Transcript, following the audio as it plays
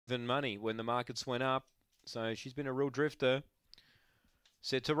even money when the markets went up. So she's been a real drifter.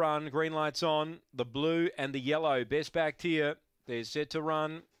 Set to run. Green lights on. The blue and the yellow. Best backed here. They're set to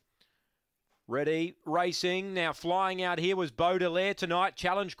run. Ready, racing. Now flying out here was Baudelaire tonight.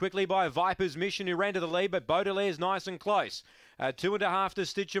 Challenged quickly by Viper's Mission, who ran to the lead, but Baudelaire's nice and close. 2.5 to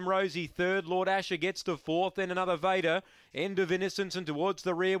Stitchem Rosie, third. Lord Asher gets to fourth, then another Vader. End of Innocence, and towards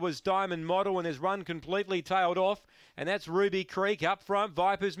the rear was Diamond Model, and his run completely tailed off. And that's Ruby Creek up front.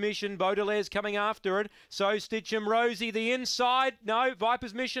 Viper's Mission, Baudelaire's coming after it. So Stitchem Rosie, the inside. No,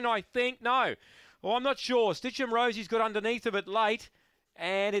 Viper's Mission, I think. No. Well, I'm not sure. Stitchem Rosie's got underneath of it late.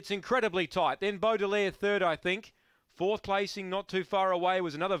 And it's incredibly tight. Then Baudelaire third, I think. Fourth placing not too far away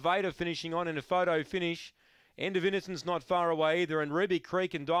was another Vader finishing on in a photo finish. End of Innocence not far away either. And Ruby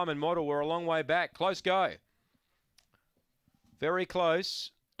Creek and Diamond Model were a long way back. Close go. Very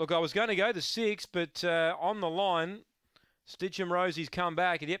close. Look, I was going to go the 6, but on the line, Stitchem Rosie's come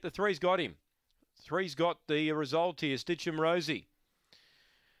back. And yep, the 3's got him. 3's got the result here, Stitchem Rosie.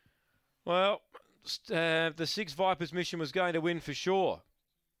 Well, the 6 Viper's Mission was going to win for sure.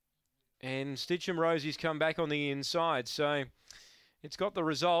 And Stitchem Rosie's come back on the inside. So it's got the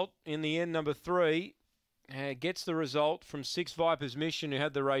result in the end. Number 3 gets the result from 6 Viper's Mission, who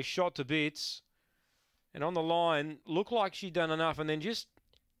had the race shot to bits. And on the line, looked like she'd done enough. And then just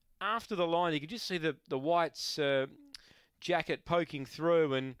after the line, you could just see the white's jacket poking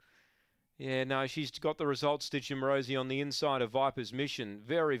through. And yeah, no, she's got the result, Stitchem Rosie, on the inside of Viper's Mission.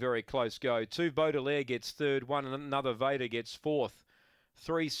 Very, very close go. 2 Baudelaire gets third. Another Vader gets fourth.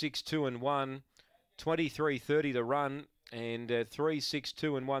 3, 6, 2 and 1. 23.30 to run. And 3, 6,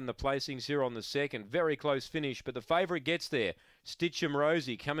 2 and 1 the placings here on the second. Very close finish, but the favourite gets there. Stitchem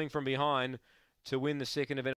Rosie coming from behind to win the second event.